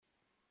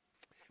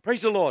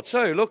Praise the Lord.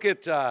 So look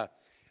at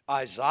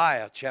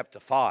Isaiah chapter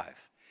 5,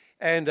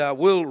 and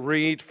we'll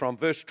read from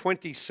verse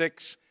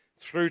 26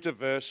 through to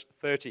verse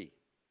 30.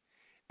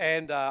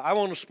 And I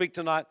want to speak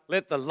tonight,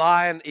 let the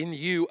lion in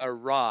you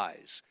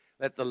arise.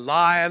 Let the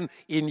lion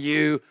in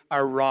you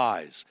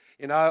arise.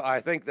 You know,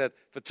 I think that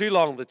for too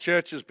long the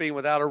church has been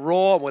without a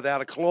roar and without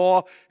a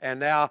claw, and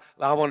now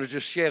I want to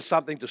just share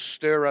something to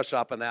stir us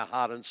up in our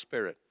heart and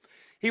spirit.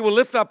 He will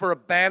lift up a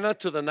banner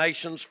to the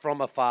nations from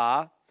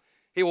afar.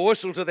 He will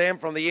whistle to them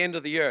from the end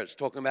of the earth,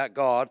 talking about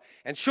God,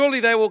 and surely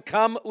they will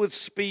come with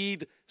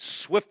speed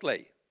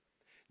swiftly.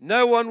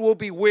 No one will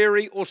be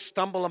weary or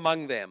stumble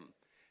among them.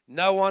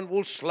 No one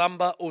will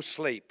slumber or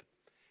sleep.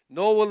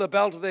 Nor will the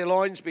belt of their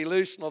loins be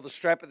loosed, nor the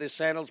strap of their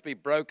sandals be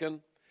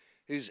broken.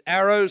 Whose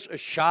arrows are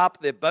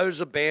sharp, their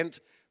bows are bent.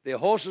 Their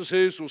horses'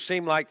 hooves will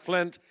seem like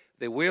flint,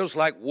 their wheels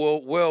like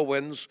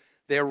whirlwinds.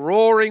 Their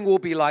roaring will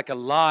be like a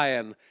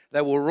lion.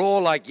 They will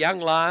roar like young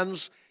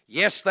lions.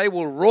 Yes, they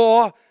will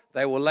roar.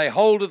 They will lay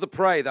hold of the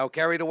prey. They'll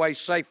carry it away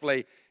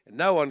safely, and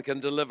no one can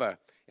deliver.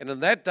 And in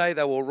that day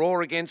they will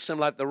roar against them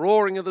like the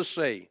roaring of the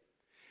sea.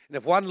 And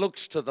if one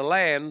looks to the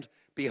land,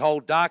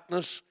 behold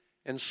darkness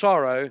and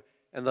sorrow,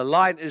 and the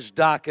light is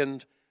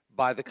darkened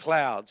by the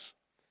clouds.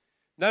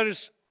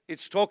 Notice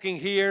it's talking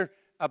here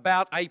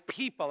about a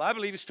people. I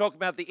believe it's talking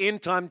about the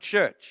end-time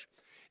church.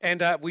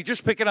 And we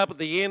just pick it up at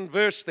the end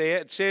verse there.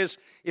 It says,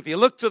 if you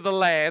look to the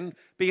land,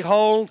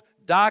 behold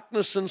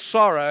darkness and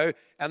sorrow,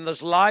 and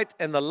there's light,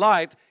 and the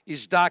light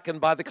is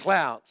darkened by the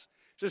clouds.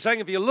 So it's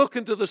saying if you look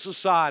into the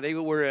society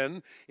we're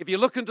in, if you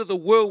look into the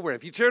world we're in,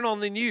 if you turn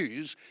on the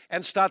news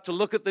and start to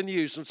look at the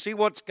news and see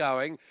what's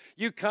going,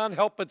 you can't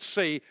help but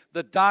see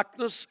the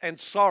darkness and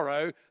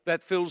sorrow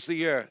that fills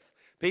the earth.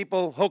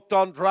 People hooked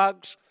on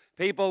drugs,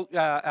 people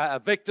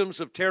victims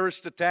of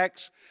terrorist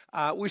attacks.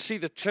 We see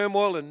the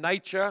turmoil in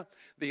nature,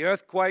 the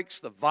earthquakes,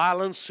 the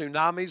violence,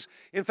 tsunamis.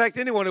 In fact,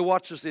 anyone who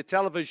watches their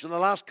television the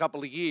last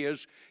couple of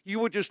years, you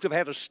would just have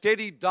had a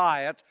steady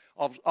diet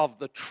of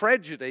the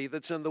tragedy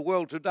that's in the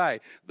world today,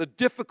 the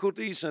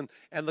difficulties and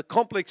the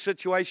complex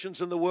situations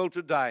in the world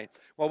today.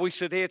 While we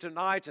sit here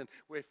tonight and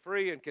we're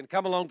free and can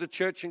come along to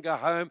church and go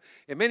home,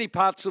 in many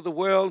parts of the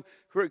world,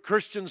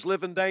 Christians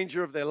live in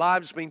danger of their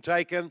lives being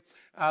taken.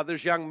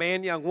 There's young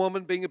men, young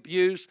women being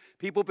abused,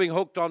 people being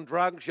hooked on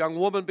drugs, young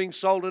women being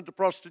sold into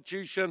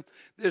prostitution.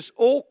 There's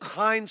all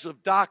kinds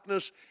of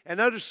darkness. And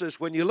notice this,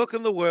 when you look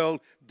in the world,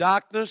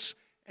 darkness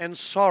and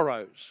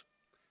sorrows.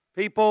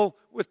 People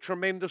with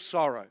tremendous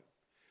sorrow.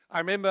 I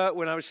remember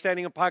when I was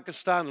standing in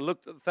Pakistan and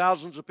looked at the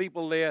thousands of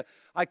people there,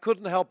 I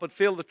couldn't help but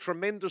feel the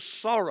tremendous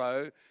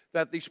sorrow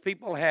that these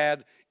people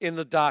had in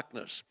the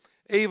darkness.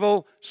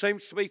 Evil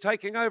seems to be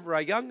taking over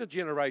our younger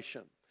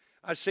generation.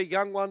 I see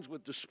young ones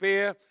with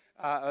despair,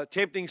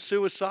 attempting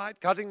suicide,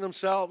 cutting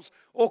themselves,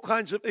 all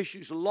kinds of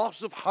issues, a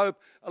loss of hope,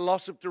 a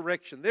loss of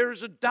direction. There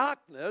is a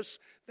darkness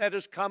that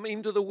has come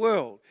into the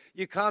world.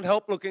 You can't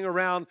help looking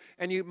around,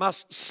 and you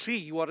must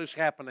see what is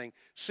happening,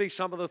 see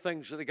some of the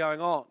things that are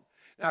going on.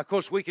 Now, of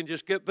course, we can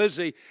just get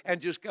busy and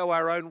just go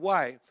our own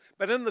way.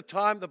 But in the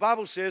time, the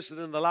Bible says that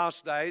in the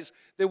last days,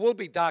 there will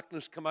be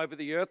darkness come over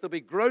the earth. There'll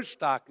be gross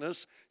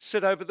darkness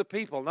sit over the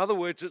people. In other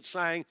words, it's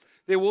saying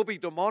there will be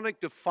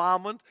demonic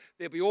defilement.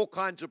 There'll be all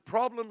kinds of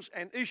problems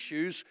and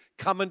issues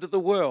come into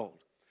the world.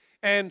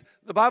 And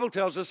the Bible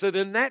tells us that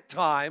in that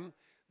time,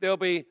 there'll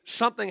be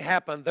something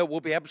happen that will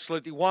be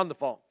absolutely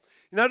wonderful.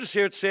 Notice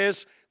here it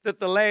says that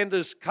the land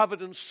is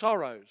covered in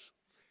sorrows.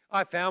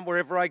 I found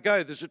wherever I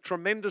go, there's a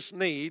tremendous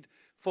need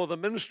for the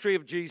ministry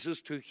of Jesus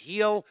to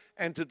heal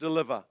and to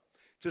deliver,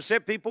 to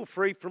set people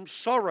free from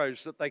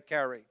sorrows that they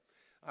carry.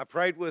 I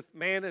prayed with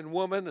men and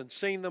women and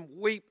seen them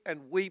weep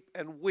and weep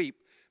and weep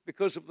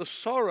because of the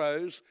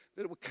sorrows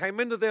that came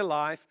into their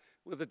life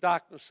with the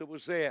darkness that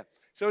was there.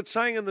 So it's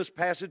saying in this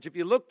passage, if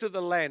you look to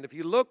the land, if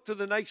you look to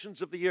the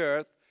nations of the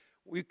earth,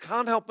 you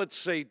can't help but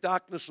see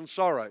darkness and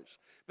sorrows.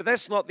 But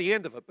that's not the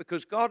end of it,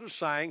 because God is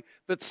saying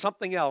that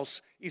something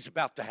else is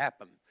about to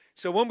happen.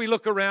 So when we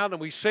look around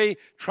and we see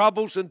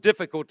troubles and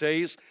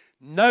difficulties,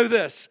 know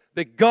this,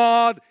 that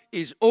God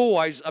is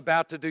always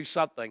about to do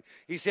something.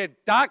 He said,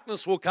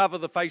 darkness will cover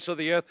the face of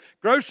the earth,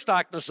 gross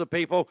darkness of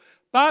people,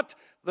 but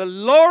the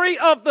glory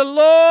of the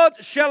Lord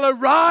shall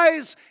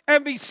arise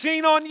and be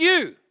seen on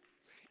you.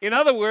 In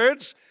other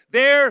words,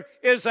 there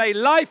is a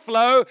life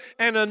flow,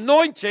 an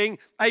anointing,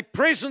 a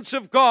presence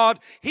of God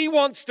He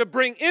wants to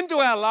bring into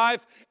our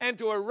life and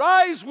to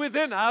arise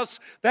within us,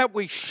 that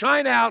we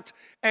shine out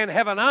and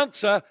have an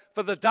answer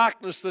for the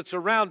darkness that's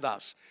around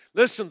us.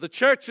 Listen, the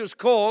church is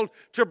called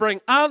to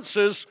bring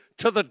answers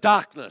to the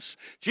darkness.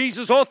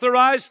 Jesus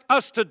authorized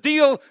us to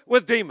deal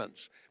with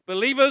demons.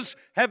 Believers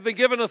have been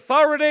given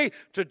authority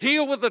to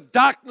deal with the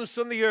darkness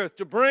in the earth,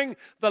 to bring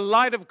the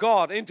light of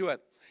God into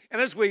it.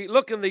 And as we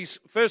look in these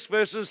first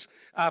verses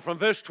from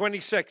verse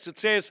 26, it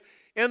says,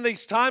 in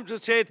these times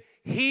it said,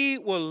 He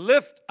will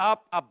lift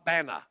up a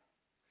banner.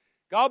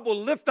 God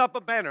will lift up a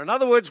banner. In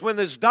other words, when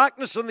there's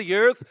darkness in the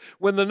earth,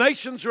 when the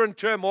nations are in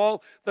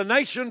turmoil, the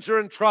nations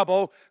are in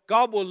trouble,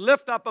 God will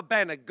lift up a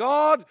banner.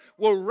 God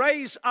will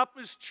raise up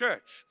His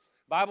church.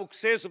 Bible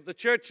says of the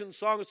church in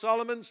Song of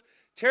Solomon's,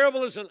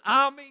 terrible is an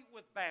army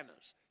with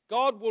banners.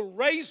 God will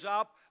raise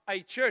up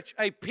a church,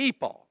 a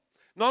people,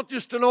 not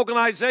just an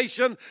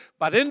organization,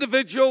 but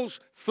individuals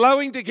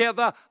flowing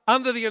together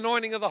under the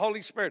anointing of the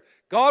Holy Spirit.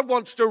 God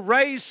wants to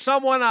raise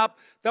someone up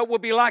that will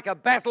be like a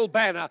battle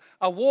banner,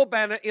 a war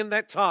banner in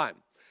that time.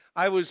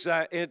 I was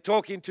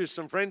talking to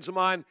some friends of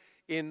mine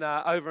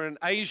over in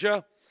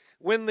Asia.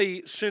 When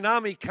the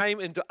tsunami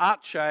came into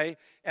Aceh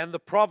and the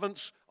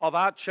province of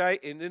Aceh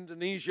in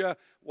Indonesia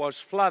was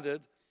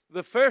flooded,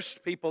 the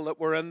first people that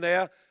were in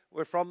there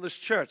were from this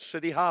church,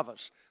 City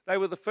Harvest. They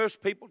were the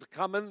first people to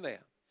come in there.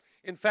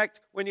 In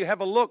fact, when you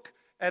have a look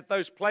at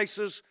those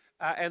places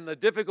and the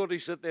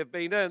difficulties that they've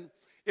been in,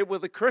 it were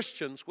the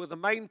Christians were the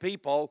main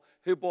people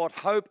who brought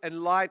hope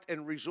and light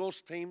and resource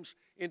teams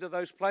into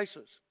those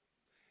places.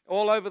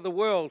 All over the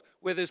world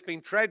where there's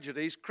been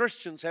tragedies,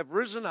 Christians have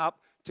risen up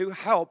to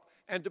help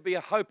and to be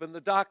a hope in the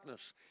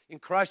darkness. In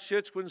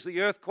Christchurch, when the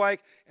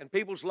earthquake and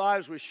people's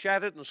lives were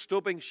shattered and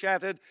still being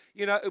shattered,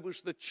 it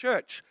was the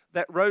church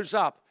that rose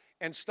up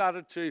and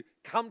started to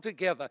come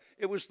together.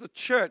 It was the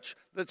church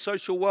that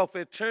social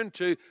welfare turned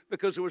to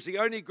because it was the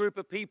only group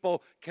of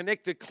people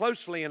connected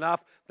closely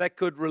enough that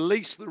could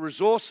release the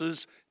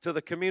resources to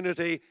the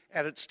community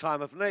at its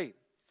time of need.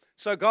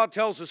 So God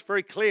tells us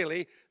very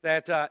clearly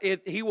that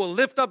He will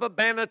lift up a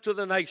banner to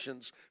the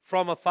nations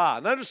from afar.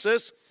 Notice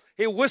this,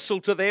 He'll whistle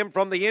to them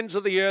from the ends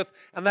of the earth,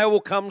 and they will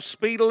come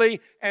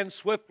speedily and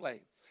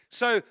swiftly.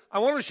 So I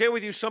want to share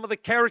with you some of the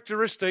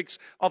characteristics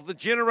of the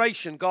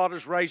generation God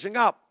is raising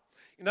up.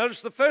 You notice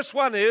the first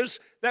one is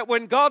that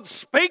when God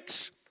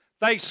speaks,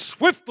 they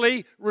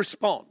swiftly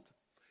respond.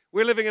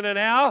 We're living in an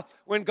hour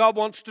when God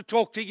wants to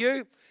talk to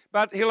you,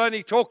 but He'll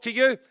only talk to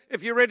you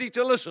if you're ready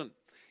to listen.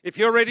 If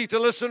you're ready to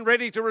listen,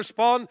 ready to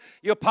respond,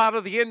 you're part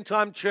of the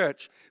end-time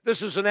church.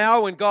 This is an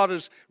hour when God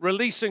is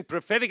releasing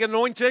prophetic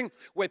anointing,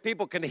 where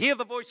people can hear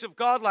the voice of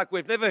God like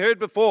we've never heard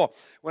before.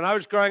 When I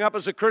was growing up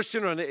as a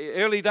Christian, or in the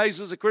early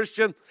days as a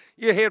Christian,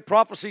 you heard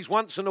prophecies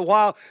once in a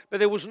while, but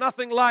there was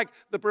nothing like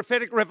the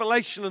prophetic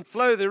revelation and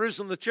flow there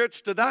is in the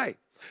church today.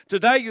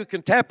 Today you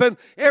can tap in,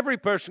 every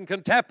person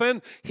can tap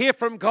in, hear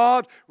from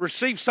God,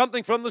 receive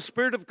something from the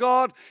Spirit of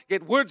God,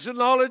 get words of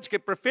knowledge,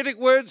 get prophetic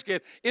words,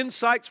 get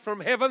insights from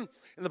heaven.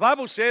 And the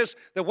Bible says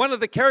that one of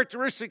the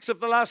characteristics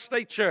of the last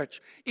day church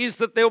is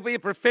that there will be a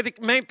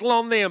prophetic mantle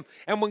on them.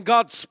 And when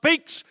God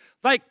speaks,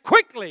 they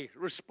quickly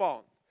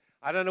respond.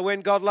 I don't know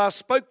when God last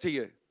spoke to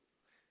you.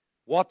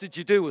 What did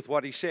you do with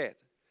what He said?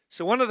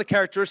 So one of the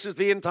characteristics of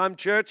the end-time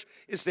church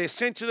is they're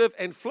sensitive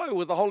and flow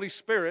with the Holy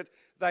Spirit.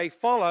 They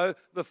follow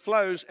the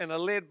flows and are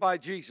led by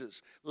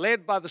Jesus,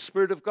 led by the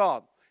Spirit of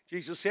God.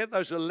 Jesus said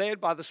those who are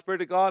led by the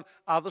Spirit of God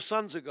are the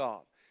sons of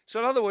God. So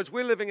in other words,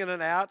 we're living in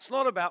an hour. It's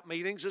not about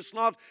meetings. It's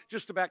not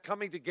just about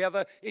coming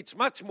together. It's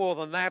much more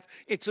than that.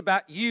 It's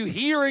about you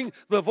hearing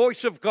the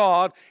voice of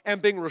God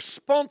and being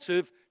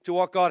responsive to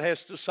what God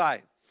has to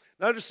say.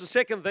 Notice the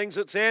second thing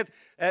that said,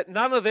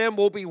 none of them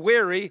will be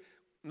weary.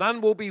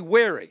 None will be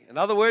weary. In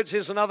other words,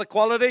 here's another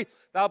quality.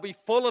 They'll be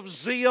full of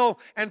zeal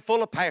and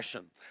full of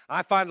passion.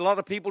 I find a lot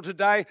of people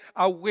today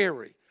are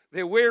weary.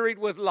 They're wearied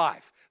with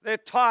life. They're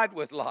tired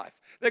with life.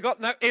 They've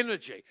got no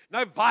energy,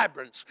 no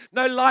vibrance,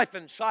 no life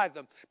inside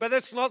them. But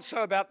that's not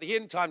so about the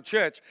end-time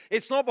church.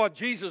 It's not what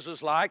Jesus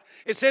is like.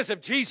 It says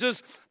of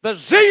Jesus, the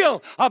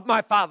zeal of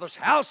my Father's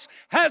house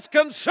has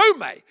consumed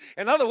me.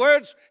 In other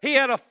words, He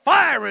had a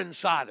fire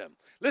inside Him.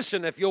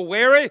 Listen, if you're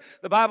weary,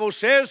 the Bible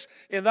says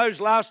in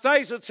those last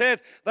days, it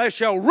said, they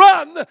shall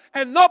run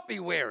and not be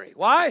weary.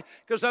 Why?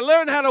 Because they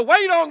learn how to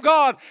wait on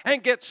God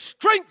and get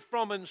strength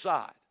from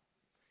inside.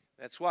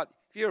 That's what,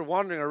 if you're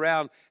wandering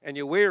around and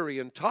you're weary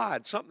and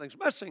tired, something's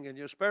missing in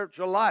your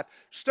spiritual life.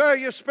 Stir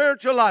your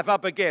spiritual life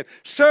up again.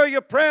 Stir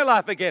your prayer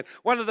life again.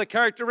 One of the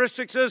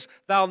characteristics is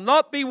they'll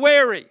not be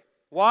weary.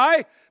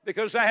 Why?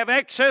 Because they have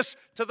access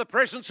to the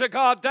presence of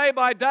God day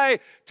by day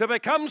to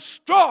become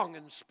strong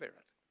in spirit.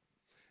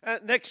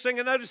 Next thing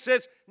I notice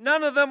says,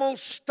 none of them will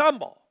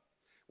stumble.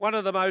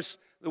 The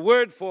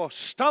word for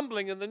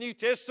stumbling in the New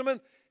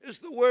Testament is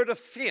the word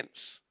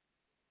offense.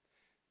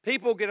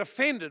 People get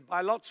offended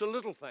by lots of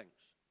little things.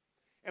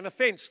 An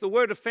offense, the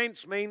word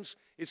offense means,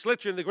 it's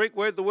literally in the Greek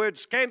word, the word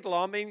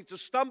scandalon, meaning to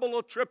stumble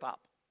or trip up.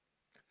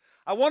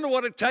 I wonder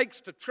what it takes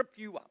to trip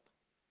you up.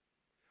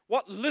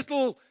 What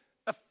little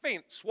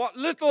offense, what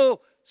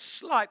little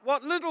slight,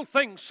 what little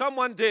thing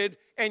someone did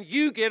and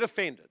you get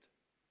offended.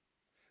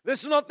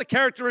 This is not the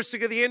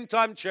characteristic of the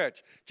end-time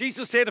church.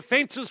 Jesus said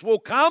offenses will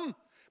come,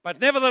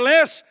 but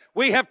nevertheless,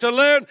 we have to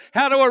learn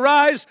how to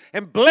arise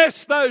and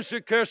bless those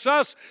who curse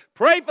us,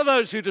 pray for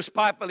those who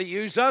despitefully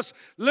use us,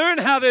 learn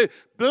how to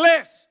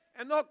bless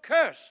and not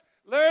curse,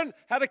 learn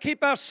how to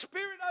keep our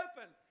spirit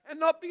open and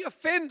not be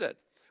offended.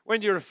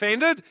 When you're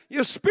offended,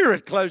 your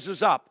spirit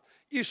closes up.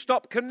 You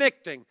stop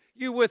connecting.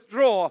 You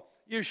withdraw.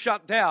 You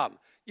shut down.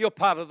 You're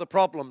part of the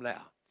problem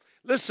now.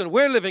 Listen,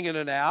 we're living in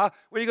an hour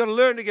when you've got to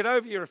learn to get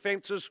over your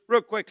offenses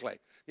real quickly.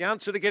 The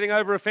answer to getting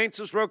over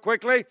offenses real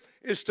quickly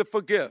is to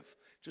forgive.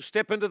 to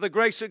step into the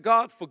grace of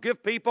God,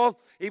 forgive people.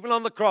 Even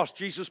on the cross,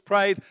 Jesus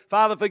prayed,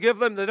 Father, forgive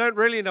them. They don't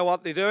really know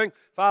what they're doing.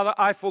 Father,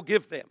 I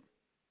forgive them.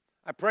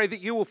 I pray that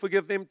you will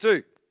forgive them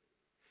too.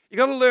 You've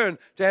got to learn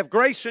to have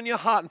grace in your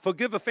heart and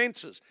forgive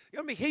offenses. There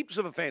are going to be heaps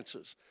of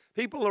offenses.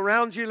 People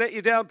around you let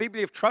you down. People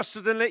you've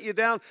trusted and let you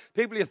down.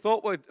 People you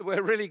thought were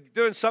really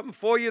doing something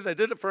for you. They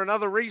did it for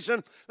another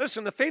reason.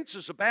 Listen,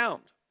 offenses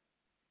abound.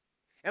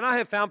 And I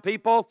have found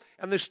people,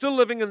 and they're still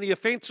living in the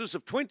offenses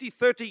of 20,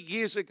 30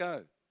 years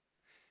ago.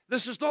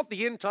 This is not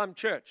the end-time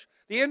church.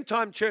 The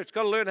end-time church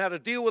got to learn how to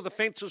deal with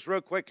offenses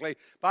real quickly.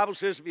 The Bible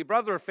says if your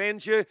brother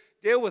offends you,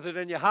 deal with it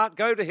in your heart.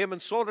 Go to him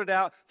and sort it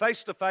out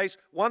face-to-face,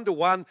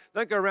 one-to-one.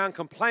 Don't go around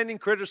complaining,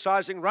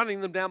 criticizing, running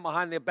them down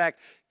behind their back.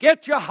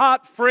 Get your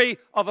heart free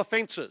of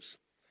offenses.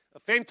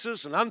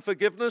 Offenses and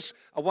unforgiveness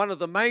are one of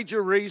the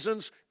major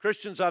reasons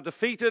Christians are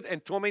defeated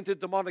and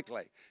tormented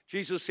demonically.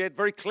 Jesus said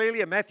very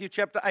clearly in Matthew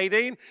chapter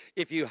 18,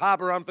 if you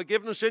harbor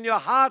unforgiveness in your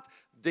heart,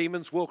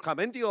 demons will come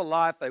into your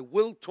life. They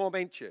will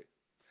torment you.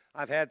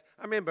 I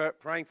remember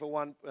praying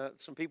for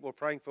some people were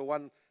praying for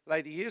one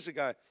lady years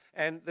ago,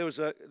 and it was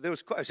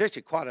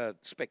actually quite a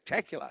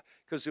spectacular,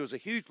 because there was a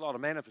huge lot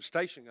of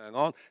manifestation going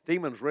on.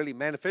 Demons really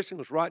manifesting. It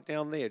was right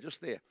down there, just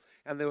there.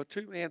 And there were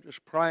two men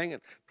just praying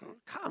and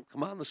can't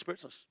command the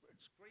spirits, and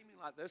screaming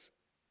like this.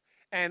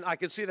 And I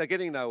could see they're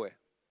getting nowhere.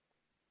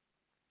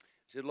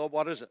 I said, Lord,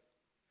 what is it?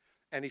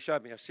 And he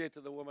showed me. I said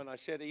to the woman, are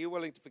you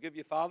willing to forgive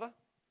your father?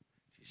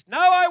 She said, no,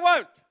 I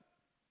won't.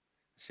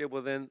 I said,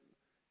 well, then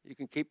you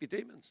can keep your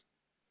demons.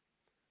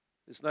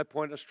 There's no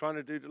point in us trying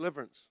to do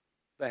deliverance.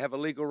 They have a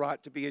legal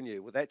right to be in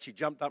you. With that, she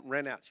jumped up and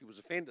ran out. She was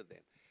offended then.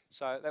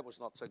 So that was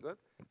not so good.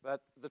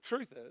 But the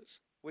truth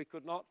is, we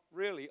could not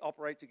really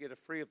operate to get her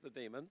free of the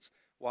demons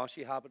while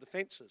she harbored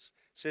offenses.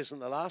 It says in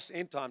the last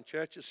end-time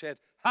church, it said,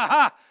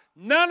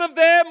 none of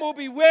them will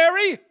be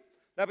weary.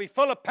 They'll be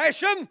full of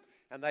passion,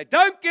 and they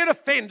don't get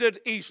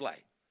offended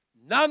easily.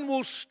 None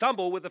will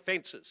stumble with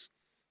offenses.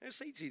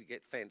 It's easy to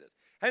get offended.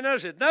 Hey,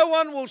 notice it. No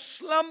one will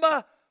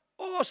slumber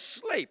or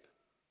sleep.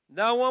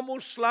 No one will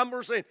slumber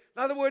or sleep.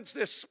 In other words,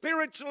 they're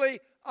spiritually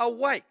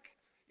awake.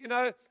 You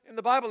know, in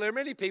the Bible, there are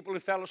many people who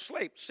fell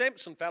asleep.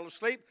 Samson fell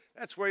asleep.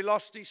 That's where he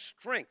lost his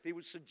strength. He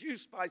was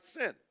seduced by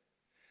sin.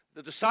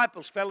 The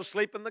disciples fell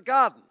asleep in the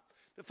garden.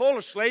 To fall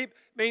asleep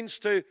means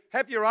to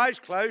have your eyes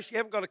closed. You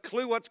haven't got a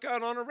clue what's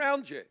going on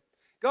around you.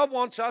 God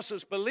wants us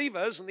as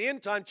believers, and the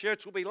end-time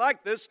church will be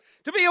like this,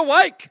 to be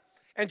awake.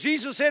 And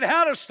Jesus said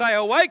how to stay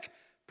awake.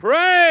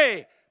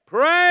 Pray,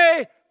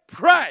 pray,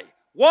 pray.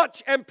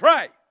 Watch and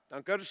pray.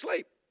 Don't go to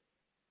sleep.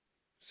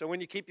 So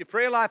when you keep your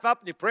prayer life up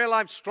and your prayer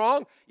life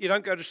strong, you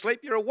don't go to sleep,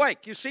 you're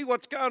awake. You see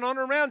what's going on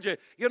around you.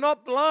 You're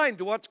not blind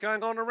to what's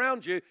going on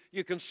around you.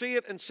 You can see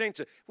it and sense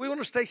it. We want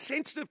to stay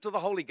sensitive to the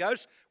Holy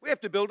Ghost. We have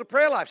to build a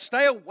prayer life.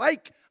 Stay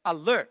awake,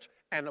 alert,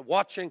 and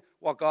watching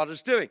what God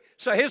is doing.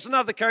 So here's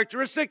another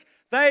characteristic.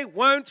 They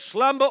won't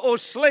slumber or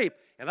sleep.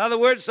 In other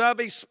words, they'll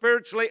be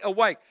spiritually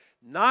awake.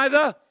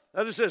 Neither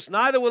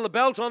will the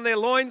belt on their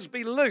loins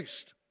be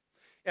loosed.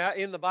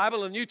 In the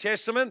Bible, the New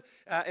Testament,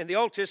 in the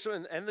Old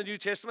Testament and the New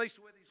Testament, they used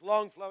to wear these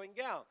long flowing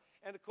gowns.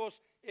 And of course,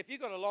 if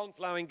you've got a long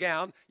flowing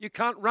gown, you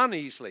can't run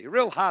easily.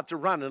 Real hard to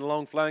run in a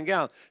long flowing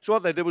gown. So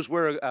what they did was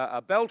wear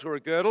a belt or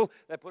a girdle.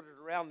 They put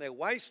it around their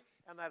waist,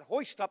 and they'd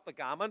hoist up the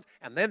garment,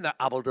 and then they're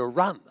able to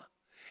run.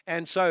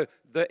 And so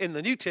in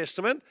the New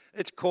Testament,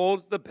 it's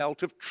called the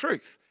belt of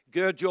truth.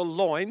 Gird your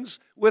loins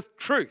with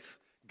truth.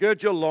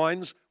 Gird your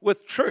loins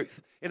with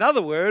truth. In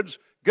other words,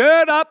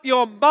 gird up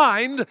your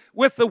mind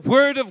with the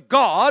Word of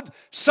God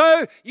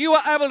so you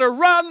are able to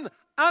run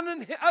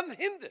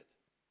unhindered.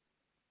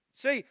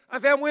 See, I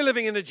found we're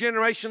living in a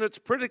generation that's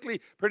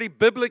pretty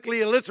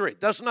biblically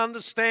illiterate, doesn't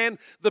understand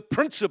the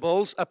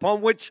principles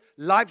upon which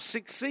life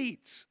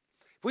succeeds.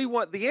 If we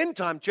want the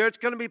end-time church,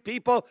 going to be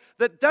people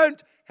that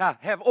don't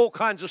have all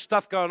kinds of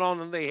stuff going on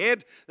in their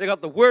head. They've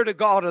got the Word of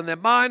God in their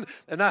mind.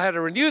 They know how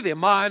to renew their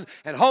mind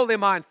and hold their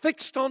mind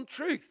fixed on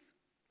truth.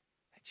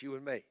 That's you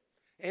and me.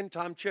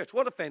 End-time church.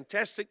 What a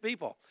fantastic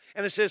people.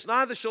 And it says,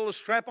 neither shall the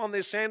strap on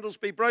their sandals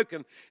be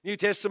broken. New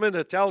Testament,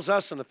 it tells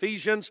us in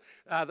Ephesians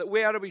that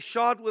we are to be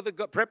shod with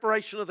the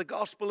preparation of the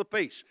gospel of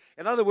peace.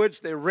 In other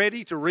words, they're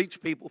ready to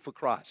reach people for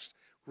Christ.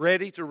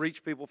 Ready to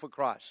reach people for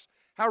Christ.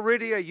 How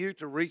ready are you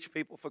to reach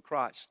people for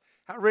Christ?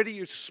 How ready are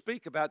you to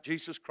speak about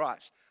Jesus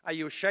Christ? Are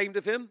you ashamed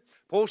of Him?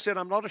 Paul said,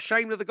 I'm not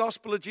ashamed of the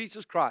gospel of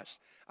Jesus Christ.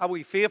 Are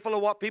we fearful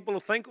of what people will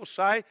think or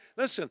say?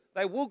 Listen,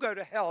 they will go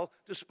to hell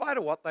despite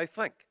of what they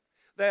think.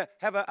 They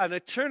have an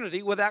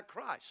eternity without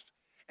Christ.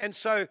 And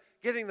so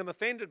getting them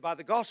offended by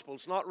the gospel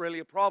is not really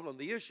a problem.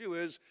 The issue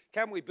is,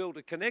 can we build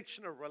a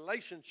connection, a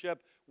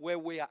relationship where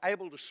we are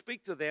able to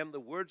speak to them the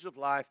words of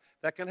life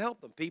that can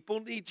help them? People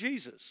need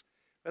Jesus.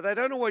 But they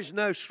don't always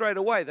know straight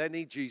away they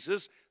need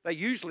Jesus. They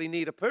usually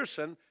need a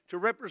person to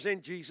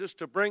represent Jesus,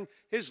 to bring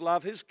His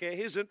love, His care,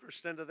 His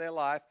interest into their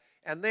life,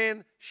 and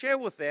then share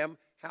with them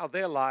how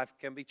their life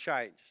can be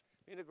changed.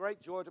 It's been a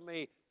great joy to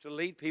me to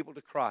lead people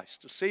to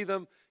Christ, to see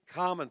them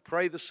come and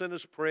pray the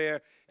sinner's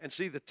prayer and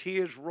see the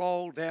tears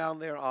roll down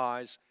their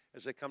eyes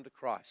as they come to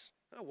Christ.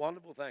 What a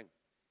wonderful thing.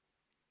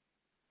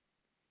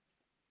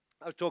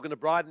 I was talking to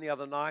Bryden the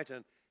other night,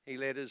 and he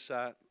led his,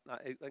 I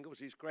think it was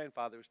his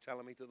grandfather who was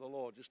telling me, to the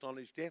Lord, just on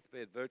his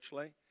deathbed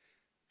virtually,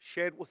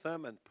 shared with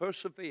him and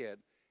persevered,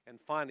 and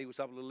finally was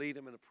able to lead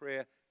him in a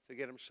prayer to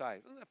get him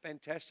saved. Isn't that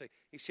fantastic?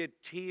 He said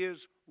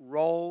tears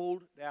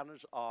rolled down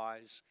his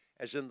eyes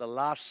as in the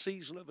last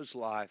season of his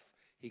life,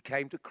 he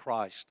came to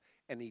Christ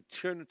and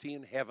eternity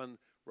in heaven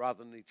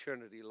rather than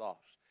eternity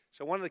lost.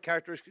 So one of the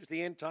characteristics of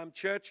the end-time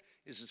church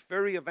is it's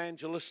very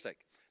evangelistic.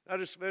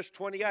 Notice verse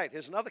 28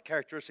 has another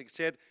characteristic. It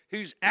said,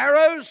 whose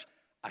arrows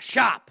are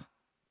sharp.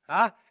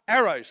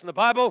 Arrows. In the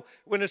Bible,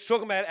 when it's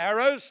talking about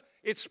arrows,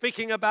 it's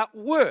speaking about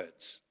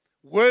words.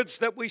 Words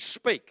that we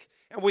speak.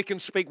 And we can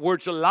speak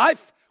words of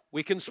life.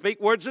 We can speak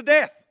words of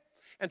death.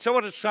 And so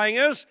what it's saying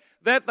is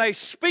that they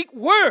speak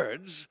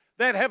words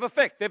that have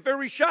effect. They're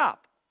very sharp.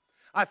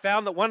 I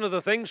found that one of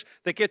the things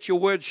that gets your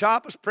word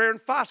sharp is prayer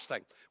and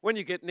fasting. When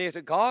you get near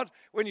to God,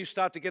 when you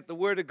start to get the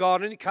Word of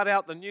God and you cut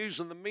out the news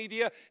and the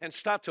media and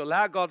start to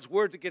allow God's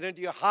Word to get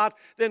into your heart,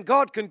 then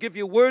God can give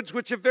you words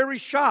which are very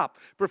sharp,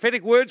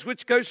 prophetic words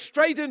which go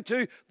straight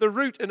into the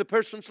root in a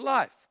person's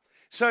life.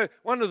 So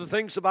one of the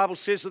things the Bible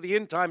says of the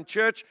end-time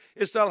church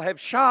is they'll have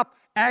sharp,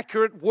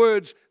 accurate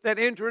words that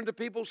enter into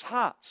people's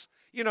hearts.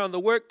 You know, in the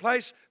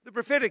workplace, the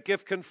prophetic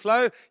gift can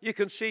flow. You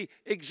can see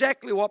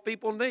exactly what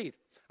people need.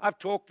 I've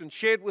talked and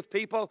shared with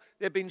people.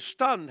 They've been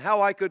stunned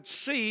how I could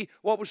see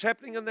what was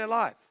happening in their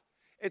life.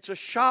 It's a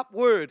sharp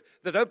word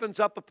that opens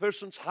up a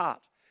person's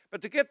heart.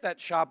 But to get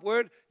that sharp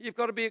word, you've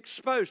got to be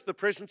exposed to the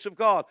presence of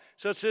God.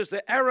 So it says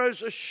the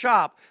arrows are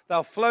sharp.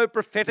 They'll flow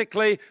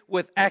prophetically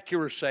with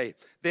accuracy.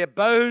 Their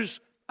bows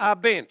are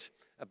bent.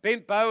 A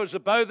bent bow is a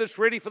bow that's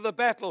ready for the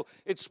battle.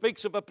 It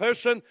speaks of a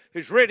person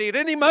who's ready at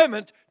any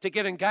moment to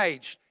get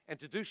engaged and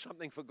to do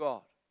something for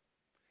God.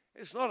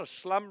 It's not a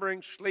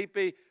slumbering,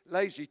 sleepy,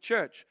 lazy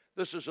church.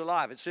 This is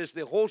alive. It says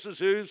their horses'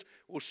 hooves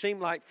will seem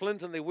like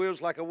flint and their wheels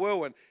like a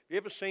whirlwind. Have you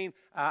ever seen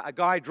a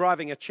guy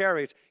driving a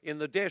chariot in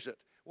the desert?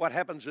 What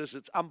happens is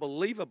it's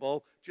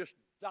unbelievable. Just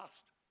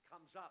dust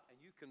comes up and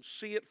you can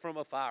see it from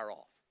afar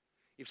off.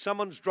 If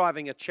someone's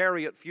driving a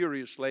chariot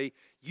furiously,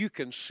 you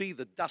can see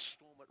the dust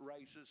storm it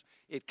raises.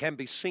 It can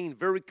be seen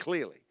very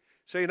clearly.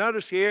 So you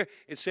notice here,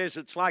 it says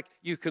it's like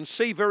you can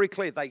see very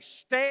clearly. They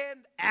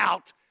stand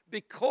out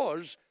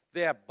because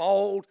they're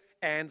bold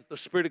and the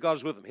Spirit of God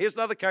is with them. Here's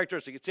another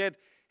characteristic. It said,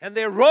 and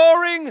their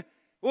roaring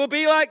will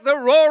be like the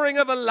roaring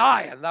of a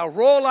lion. They'll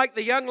roar like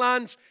the young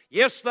lions.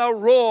 Yes, they'll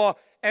roar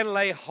and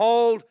lay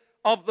hold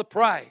of the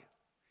prey.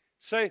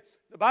 See,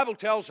 the Bible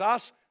tells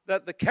us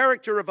that the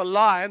character of a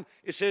lion,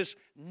 it says,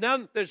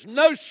 there's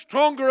no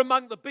stronger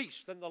among the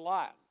beasts than the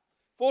lion.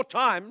 4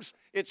 times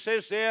it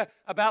says there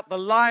about the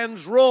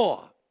lion's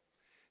roar.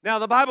 Now,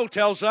 the Bible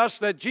tells us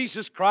that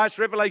Jesus Christ,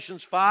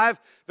 Revelations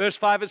 5, verse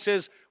 5, it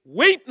says,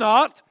 weep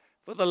not,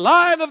 for the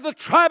Lion of the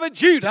tribe of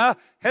Judah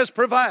has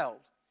prevailed.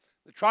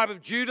 The tribe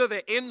of Judah,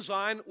 their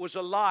ensign was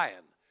a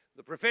lion.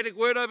 The prophetic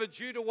word over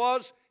Judah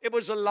it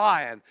was a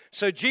lion.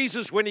 So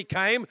Jesus, when he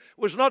came,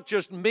 was not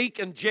just meek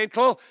and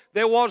gentle.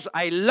 There was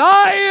a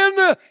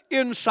lion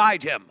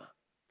inside him.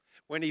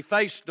 When he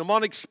faced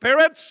demonic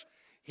spirits,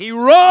 he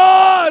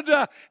roared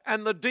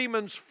and the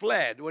demons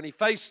fled. When he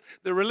faced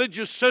the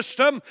religious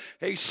system,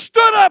 he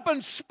stood up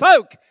and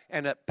spoke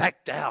and it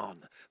backed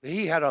down.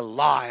 He had a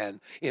lion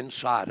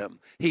inside him.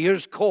 He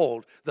is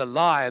called the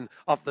Lion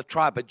of the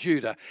tribe of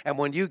Judah. And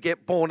when you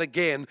get born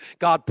again,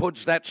 God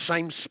puts that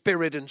same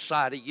spirit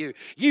inside of you.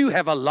 You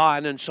have a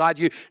lion inside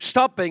you.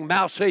 Stop being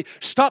mousy.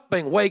 Stop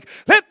being weak.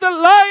 Let the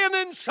lion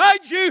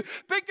inside you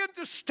begin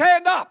to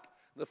stand up.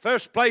 The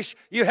first place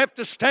you have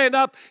to stand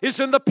up is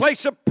in the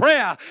place of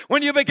prayer.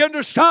 When you begin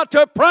to start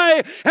to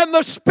pray and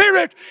the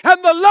spirit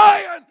and the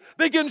lion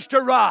begins to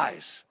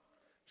rise.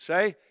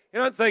 See? You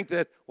don't think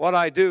that what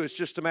I do is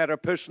just a matter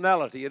of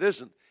personality. It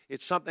isn't.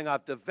 It's something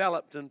I've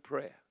developed in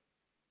prayer.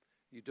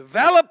 You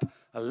develop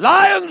a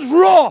lion's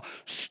roar,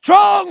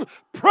 strong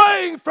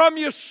praying from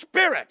your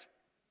spirit.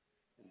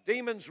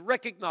 Demons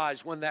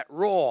recognize when that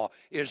roar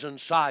is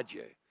inside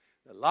you.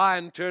 The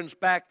lion turns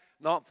back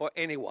not for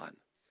anyone.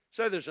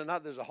 So there's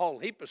a whole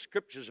heap of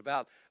scriptures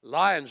about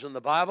lions in the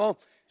Bible.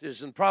 It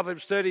is in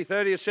Proverbs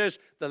 30:30. It says,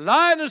 the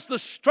lion is the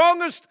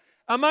strongest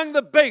among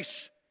the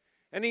beasts,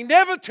 and he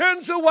never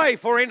turns away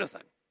for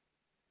anything.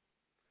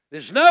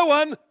 There's no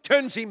one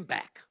turns him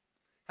back.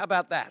 How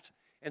about that?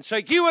 And so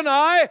you and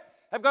I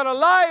have got a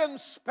lion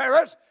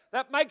spirit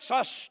that makes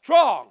us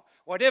strong.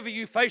 Whatever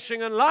you're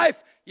facing in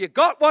life, you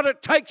got what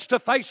it takes to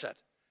face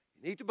it.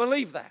 You need to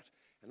believe that.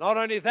 And not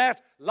only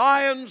that,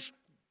 lions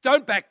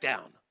don't back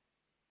down.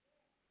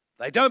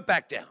 They don't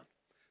back down.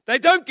 They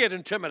don't get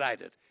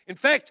intimidated. In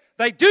fact,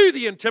 they do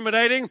the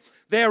intimidating.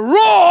 Their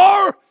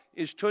roar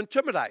is to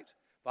intimidate.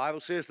 The Bible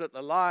says that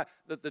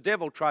the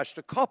devil tries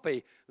to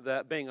copy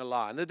being a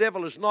lion. The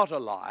devil is not a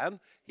lion.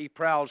 He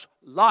prowls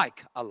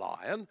like a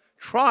lion,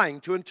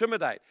 trying to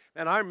intimidate.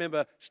 And I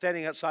remember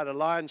standing outside a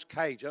lion's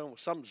cage,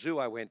 some zoo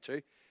I went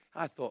to,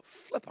 I thought,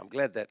 flip, I'm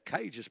glad that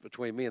cage is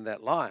between me and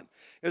that lion.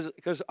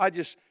 Because I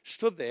just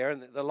stood there,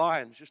 and the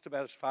lion's just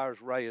about as far as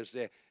Ray is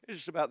there. It's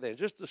just about there,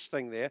 just this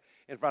thing there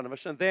in front of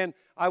us. And then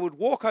I would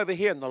walk over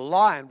here, and the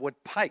lion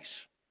would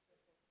pace.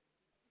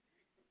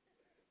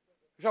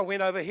 So I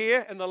went over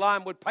here, and the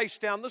lion would pace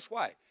down this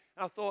way.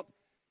 And I thought,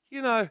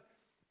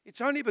 it's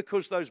only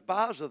because those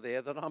bars are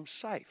there that I'm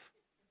safe.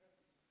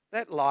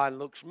 That lion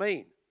looks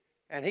mean.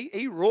 And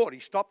he roared. He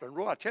stopped and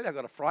roared. I tell you, I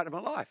got a fright of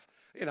my life.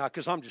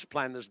 Because I'm just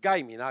playing this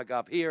game. I go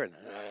up here and,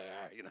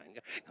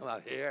 come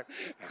up here.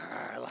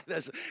 Like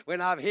this.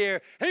 Went up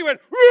here. He went,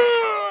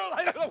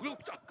 I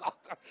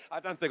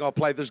don't think I'll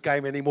play this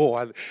game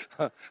anymore.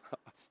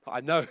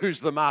 I know who's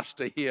the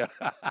master here.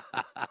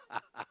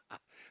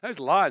 Those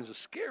lions are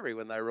scary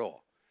when they roar.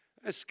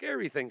 They're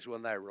scary things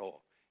when they roar.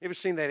 You ever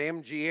seen that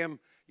MGM,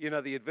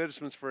 the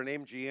advertisements for an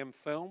MGM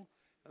film?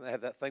 And they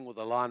have that thing with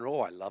the lion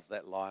roar. I love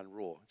that lion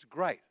roar. It's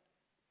great.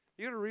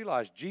 You got to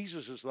realize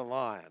Jesus is the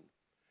lion.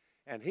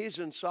 And he's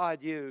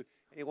inside you,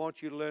 and he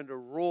wants you to learn to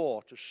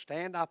roar, to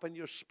stand up in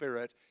your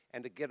spirit,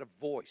 and to get a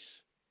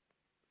voice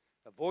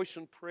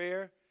in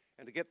prayer,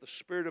 and to get the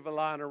spirit of a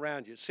lion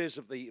around you. It says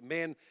of the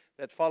men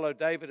that followed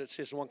David, it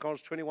says in 1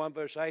 Chronicles 21,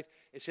 verse 8,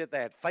 it said they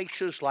had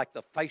faces like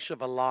the face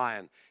of a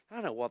lion. I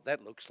don't know what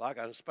that looks like.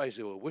 I suppose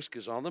there were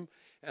whiskers on them,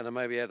 and they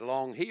maybe had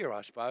long hair,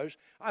 I suppose.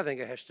 I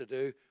think it has to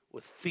do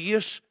with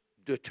fierce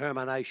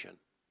determination.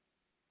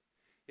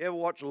 You ever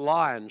watch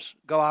lions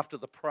go after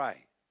the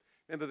prey?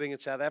 I remember being in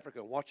South Africa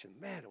and watching.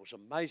 Man, it was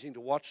amazing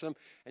to watch them.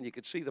 And you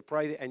could see the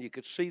prey, and you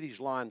could see these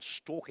lions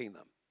stalking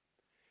them.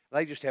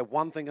 They just have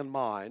one thing in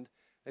mind.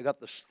 They got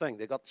this thing.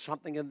 They got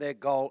something in their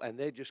goal, and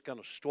they're just going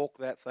to stalk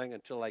that thing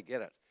until they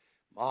get it.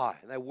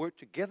 And they work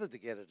together to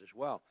get it as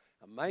well.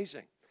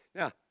 Amazing.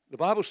 Now, the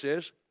Bible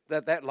says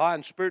that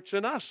lion spirit's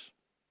in us.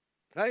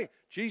 Okay?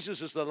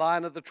 Jesus is the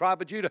Lion of the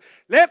tribe of Judah.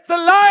 Let the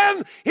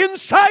lion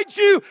inside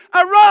you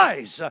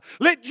arise.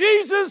 Let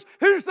Jesus,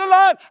 who's the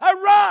Lion,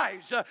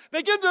 arise.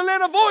 Begin to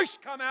let a voice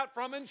come out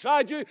from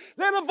inside you.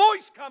 Let a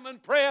voice come in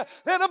prayer.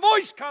 Let a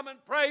voice come in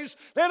praise.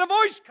 Let a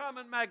voice come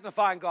in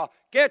magnifying God.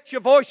 Get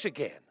your voice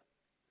again.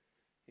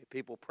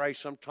 People pray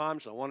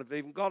sometimes, I wonder if they've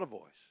even got a voice.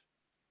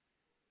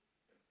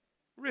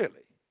 Really?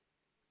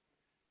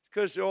 It's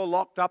because they're all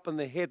locked up in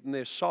their head and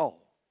their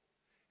soul.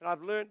 And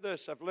I've learned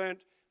this. I've learned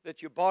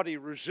that your body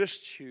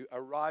resists you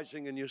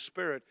arising in your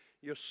spirit.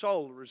 Your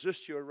soul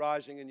resists you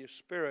arising in your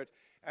spirit.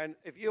 And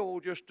if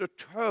you'll just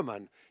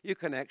determine, you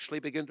can actually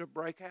begin to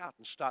break out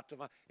and start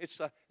to.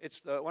 It's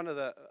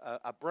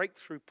a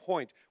breakthrough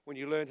point when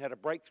you learn how to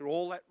break through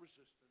all that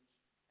resistance and your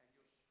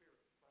spirit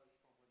flows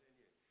from within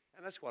you.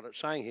 And that's what it's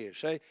saying here.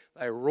 See,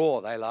 they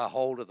roar, they lay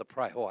hold of the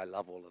prey. Oh, I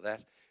love all of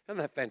that. Isn't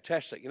that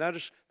fantastic? You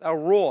notice they'll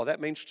roar.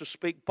 That means to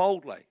speak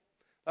boldly.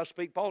 They'll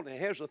speak boldly.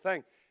 And here's the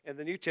thing. In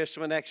the New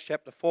Testament, Acts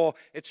chapter 4,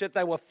 it said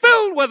they were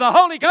filled with the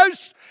Holy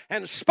Ghost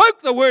and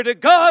spoke the word of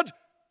God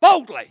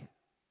boldly.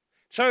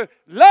 So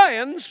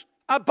lions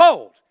are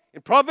bold.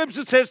 In Proverbs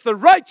it says the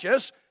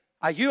righteous,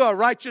 are you a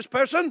righteous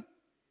person?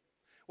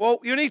 Well,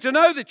 you need to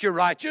know that you're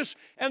righteous,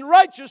 and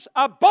righteous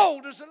are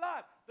bold as a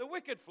lion. The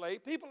wicked flee.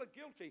 People are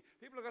guilty.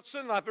 People who've got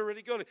sin in life are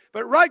really guilty.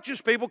 But righteous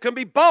people can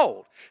be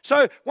bold.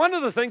 So one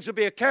of the things that will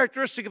be a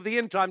characteristic of the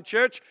end-time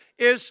church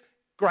is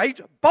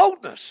great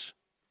boldness.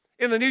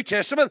 In the New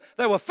Testament,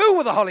 they were filled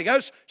with the Holy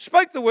Ghost,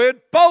 spoke the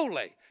word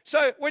boldly.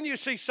 So when you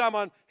see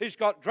someone who's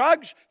got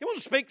drugs, you want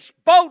to speak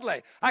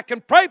boldly. I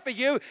can pray for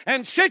you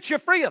and set you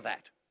free of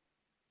that.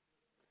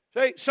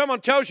 See,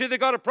 someone tells you they've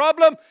got a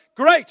problem,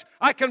 great.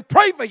 I can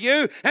pray for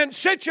you and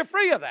set you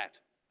free of that.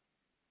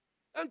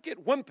 Don't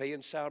get wimpy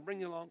and say, I'll bring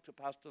you along to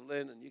Pastor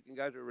Lynn and you can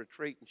go to a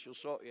retreat and she'll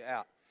sort you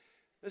out.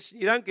 Listen,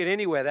 you don't get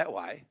anywhere that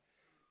way.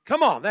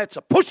 Come on, that's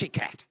a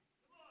pussycat.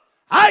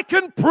 I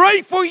can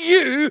pray for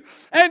you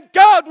and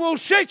God will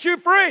set you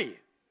free.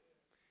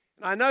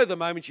 And I know the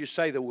moment you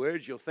say the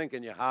words, you'll think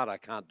in your heart, I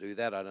can't do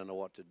that, I don't know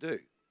what to do.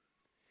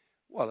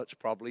 Well, it's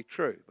probably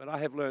true, but I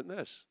have learned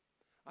this.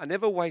 I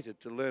never waited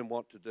to learn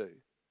what to do.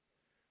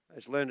 I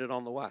just learned it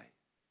on the way.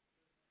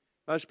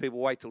 Most people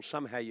wait till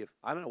somehow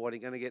I don't know what, you're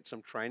going to get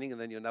some training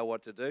and then you'll know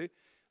what to do.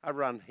 I've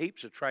run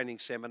heaps of training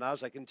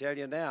seminars. I can tell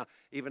you now,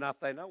 even if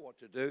they know what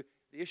to do,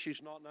 the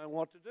issue's not knowing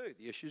what to do.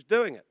 The issue's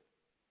doing it.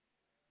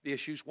 The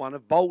issue's one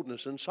of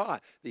boldness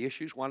inside. The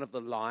issue's one of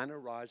the lion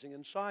arising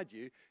inside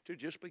you to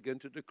just begin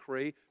to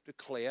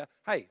declare,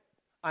 hey,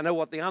 I know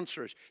what the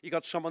answer is. You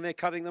got someone there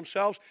cutting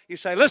themselves. You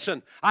say,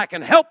 listen, I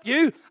can help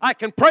you. I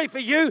can pray for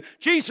you.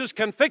 Jesus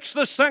can fix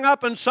this thing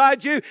up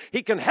inside you.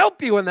 He can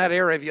help you in that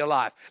area of your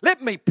life.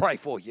 Let me pray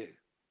for you.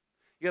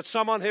 You got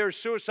someone here who's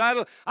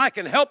suicidal. I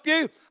can help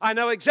you. I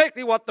know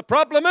exactly what the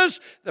problem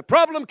is. The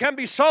problem can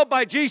be solved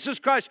by Jesus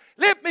Christ.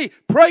 Let me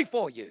pray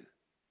for you.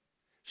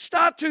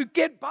 Start to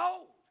get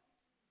bold.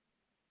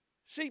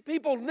 See,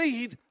 people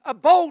need a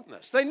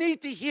boldness. They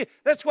need to hear.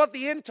 That's what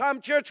the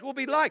end-time church will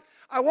be like.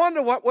 I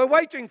wonder what we're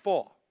waiting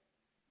for.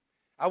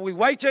 Are we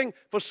waiting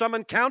for some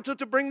encounter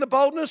to bring the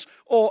boldness?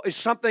 Or is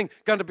something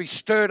going to be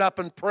stirred up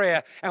in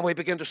prayer and we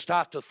begin to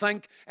start to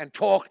think and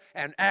talk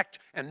and act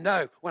and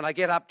know, when I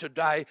get up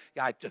today,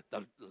 the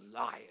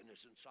lion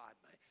is inside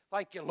me.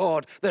 Thank you,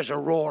 Lord, there's a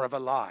roar of a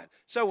lion.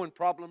 So when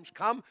problems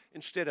come,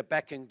 instead of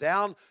backing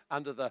down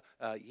under the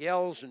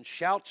yells and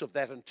shouts of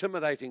that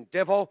intimidating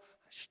devil,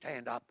 I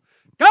stand up.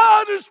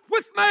 God is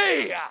with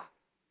me.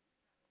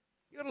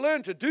 You've got to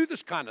learn to do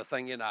this kind of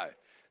thing, you know.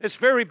 It's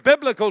very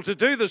biblical to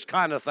do this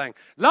kind of thing.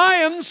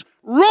 Lions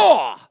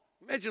roar.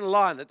 Imagine a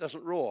lion that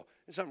doesn't roar.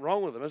 There's something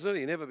wrong with him, isn't it?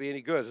 He'll never be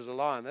any good as a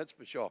lion, that's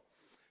for sure.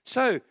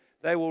 So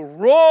they will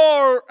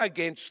roar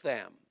against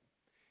them.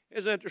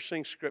 Here's an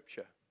interesting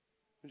scripture.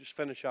 We'll just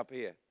finish up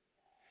here.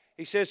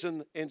 He says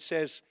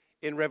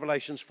in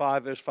Revelations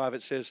 5, verse 5,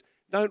 it says,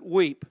 don't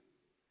weep.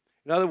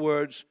 In other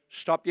words,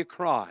 stop your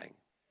crying.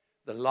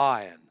 The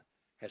lion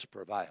has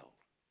prevailed.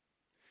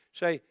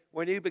 See,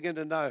 when you begin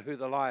to know who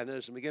the lion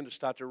is and begin to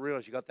start to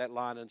realize you've got that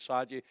lion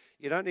inside you,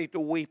 you don't need to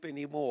weep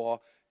anymore.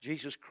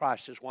 Jesus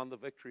Christ has won the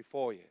victory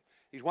for you.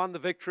 He's won the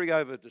victory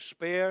over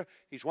despair.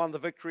 He's won the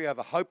victory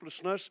over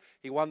hopelessness.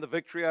 He won the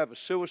victory over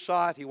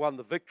suicide. He won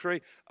the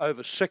victory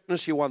over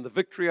sickness. He won the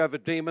victory over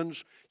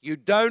demons. You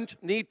don't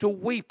need to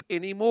weep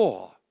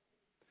anymore.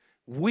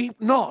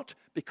 Weep not,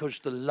 because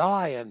the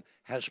lion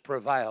has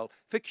prevailed.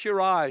 Fix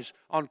your eyes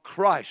on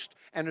Christ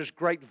and His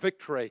great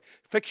victory.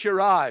 Fix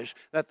your eyes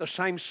that the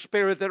same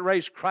Spirit that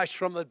raised Christ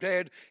from the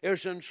dead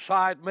is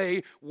inside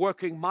me,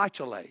 working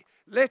mightily.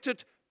 Let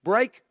it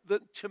break the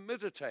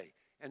timidity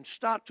and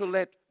start to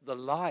let the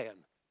lion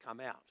come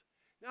out.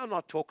 Now, I'm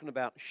not talking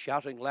about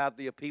shouting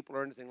loudly at people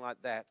or anything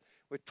like that.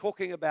 We're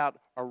talking about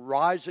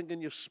arising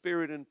in your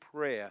spirit in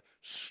prayer,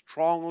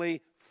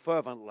 strongly,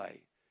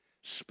 fervently,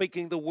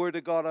 speaking the Word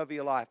of God over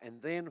your life.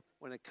 And then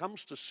when it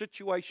comes to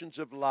situations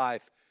of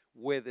life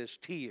where there's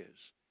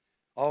tears,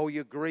 oh,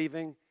 you're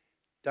grieving,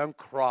 don't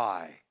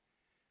cry.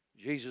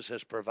 Jesus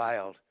has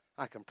prevailed.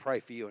 I can pray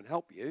for you and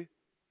help you.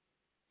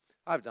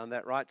 I've done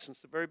that right since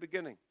the very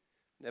beginning.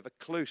 Never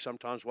a clue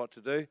sometimes what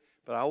to do,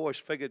 but I always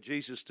figured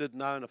Jesus did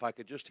know, and if I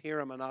could just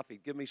hear Him enough,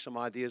 He'd give me some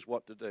ideas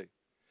what to do.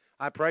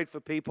 I prayed for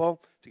people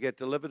to get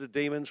delivered of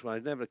demons when I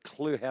never had a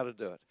clue how to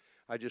do it.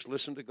 I just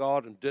listened to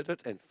God and did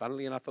it, and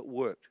funnily enough, it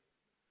worked.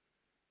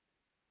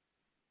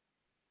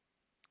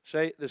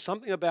 See, there's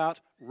something about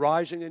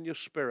rising in your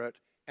spirit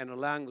and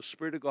allowing the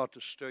Spirit of God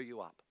to stir you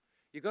up.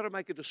 You've got to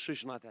make a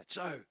decision like that.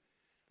 So,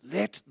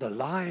 let the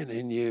lion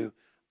in you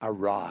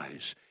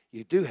arise.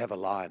 You do have a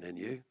lion in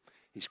you.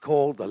 He's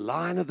called the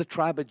Lion of the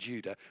tribe of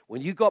Judah.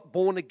 When you got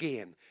born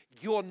again,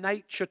 your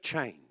nature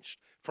changed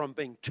from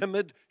being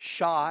timid,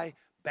 shy,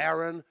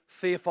 barren,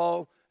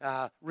 fearful,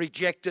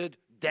 rejected,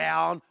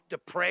 down,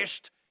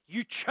 depressed.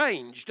 You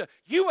changed.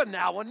 You are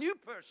now a new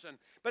person.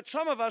 But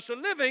some of us are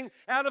living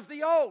out of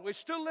the old. We're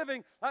still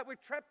living like we're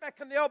trapped back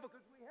in the old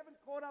because we haven't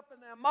caught up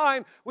in our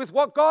mind with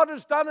what God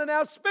has done in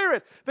our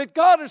spirit. But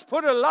God has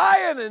put a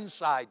lion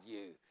inside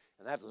you.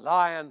 And that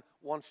lion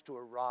wants to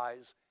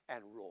arise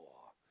and roar.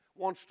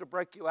 Wants to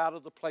break you out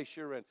of the place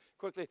you're in.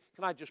 Quickly,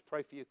 can I just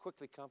pray for you?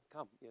 Quickly, come. Yeah,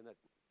 all right.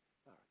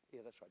 Yeah,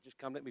 that's right. Just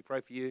come, let me pray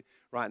for you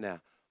right now.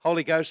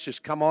 Holy Ghost,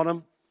 just come on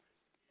them.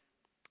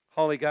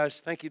 Holy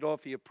Ghost, thank you,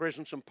 Lord, for your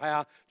presence and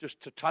power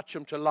just to touch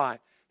them to light.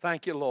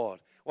 Thank you,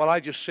 Lord. Well, I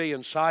just see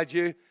inside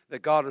you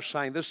that God is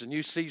saying this is a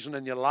new season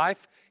in your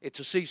life. It's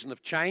a season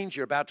of change.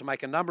 You're about to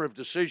make a number of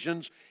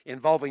decisions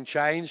involving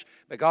change.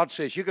 But God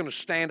says you're going to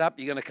stand up.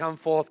 You're going to come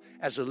forth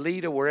as a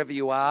leader wherever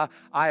you are.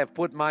 I have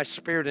put my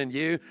spirit in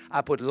you.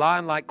 I put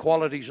lion-like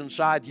qualities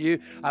inside you.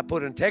 I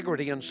put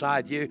integrity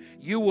inside you.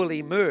 You will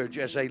emerge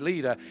as a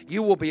leader.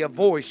 You will be a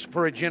voice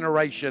for a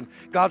generation.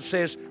 God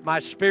says, my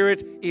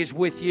spirit is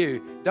with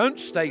you. Don't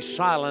stay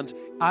silent.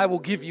 I will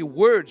give you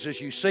words as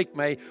you seek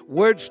me,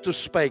 words to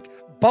speak,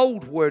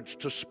 bold words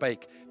to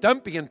speak.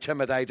 Don't be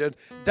intimidated.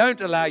 Don't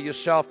allow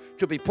yourself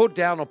to be put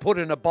down or put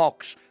in a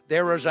box.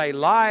 There is a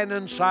lion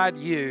inside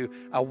you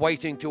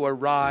awaiting to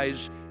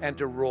arise and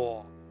to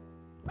roar.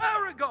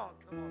 Power of God,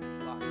 come on,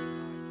 this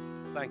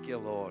life. Thank you,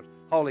 Lord.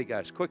 Holy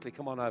Ghost, quickly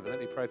come on over.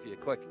 Let me pray for you,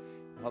 quick.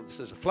 Oh, this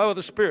is a flow of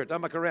the Spirit.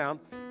 Don't muck around.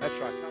 That's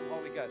right. Come,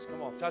 Holy Ghost.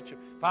 Come on, touch him.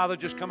 Father,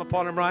 just come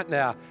upon him right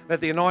now. Let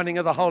the anointing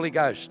of the Holy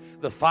Ghost,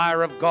 the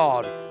fire of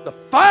God, the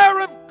fire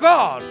of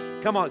God.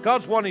 Come on,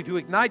 God's wanting to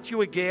ignite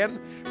you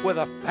again with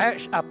a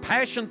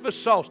passion for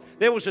souls.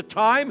 There was a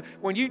time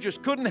when you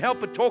just couldn't help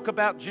but talk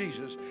about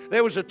Jesus.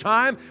 There was a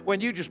time when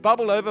you just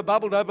bubbled over.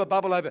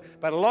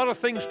 But a lot of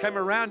things came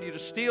around you to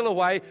steal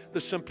away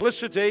the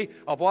simplicity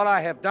of what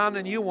I have done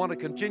and you want to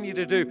continue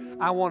to do.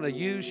 I want to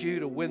use you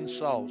to win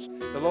souls.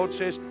 The Lord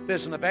says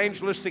there's an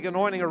evangelistic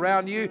anointing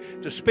around you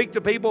to speak to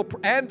people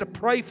and to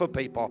pray for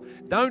people.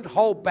 Don't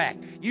hold back.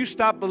 You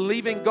start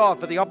believing God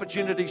for the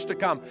opportunities to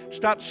come.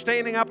 Start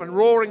standing up and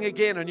roaring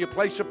again in your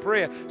place of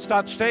prayer.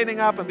 Start standing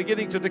up and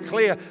beginning to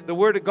declare the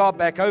Word of God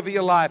back over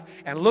your life,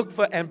 and look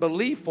for and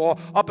believe for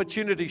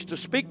opportunities to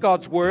speak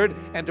God's Word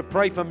and to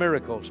pray for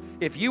miracles.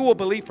 If you will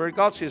believe for it,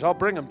 God says, I'll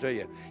bring them to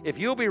you. If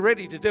you'll be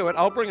ready to do it,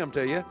 I'll bring them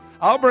to you.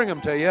 I'll bring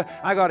them to you.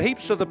 I got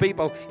heaps of the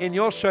people in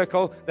your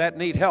circle that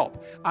need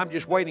help. I'm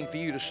just waiting for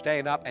you to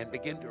stand up and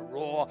begin to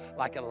roar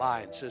like a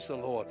lion, says the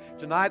Lord.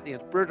 Tonight, the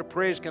spirit of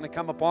prayer is going to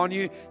come upon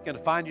you. You're going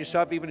to find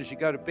yourself, even as you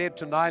go to bed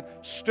tonight,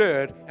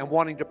 stirred and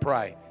wanting to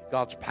pray.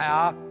 God's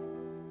power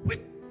with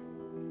you.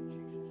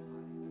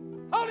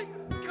 Holy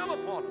Ghost, come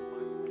upon him.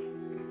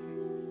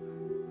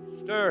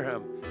 Stir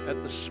him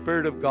at the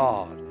Spirit of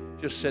God.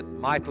 Just sit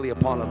mightily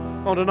upon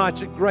him. Oh,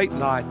 tonight's a great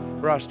night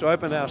for us to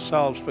open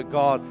ourselves for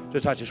God to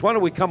touch us. Why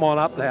don't we come on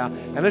up now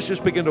and let's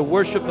just begin to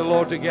worship the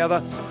Lord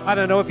together. I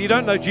don't know, if you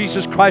don't know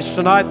Jesus Christ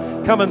tonight,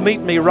 come and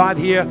meet me right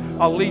here.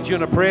 I'll lead you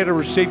in a prayer to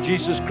receive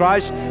Jesus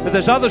Christ. But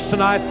there's others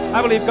tonight.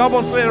 I believe God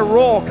wants to let a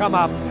roar come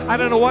up. I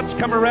don't know what's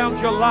come around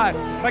your life,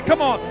 but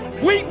come on,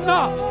 weep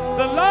not.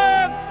 The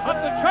Lion of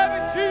the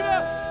tribe of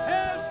Judah